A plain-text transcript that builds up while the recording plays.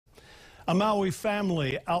A Maui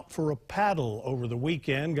family out for a paddle over the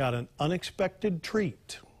weekend got an unexpected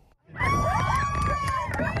treat.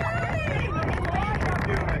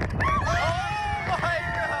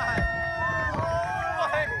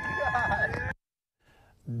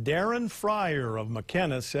 Darren Fryer of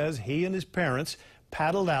McKenna says he and his parents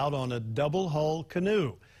paddled out on a double-hull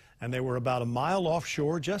canoe, and they were about a mile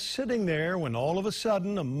offshore just sitting there when all of a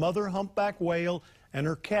sudden a mother humpback whale and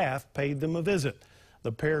her calf paid them a visit.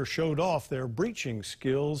 The pair showed off their breaching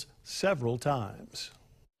skills several times.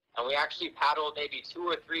 And we actually paddled maybe 2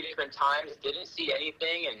 or 3 different times, didn't see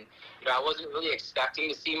anything, and I wasn't really expecting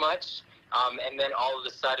to see much. And then all of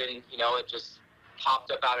a sudden, it just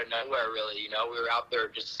popped up out of nowhere, really. We were out there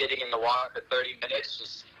just sitting in the water for 30 minutes,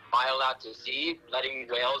 just mile out to sea, letting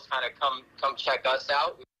whales kind of come check us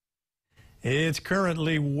out. It's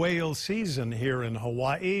currently whale season here in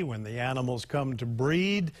Hawaii, when the animals come to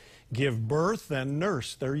breed, give birth, and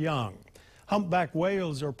nurse their young. Humpback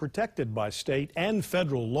whales are protected by state and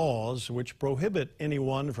federal laws, which prohibit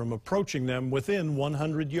anyone from approaching them within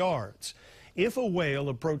 100 yards. If a whale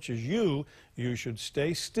approaches you, you should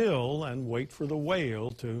stay still and wait for the whale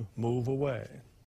to move away.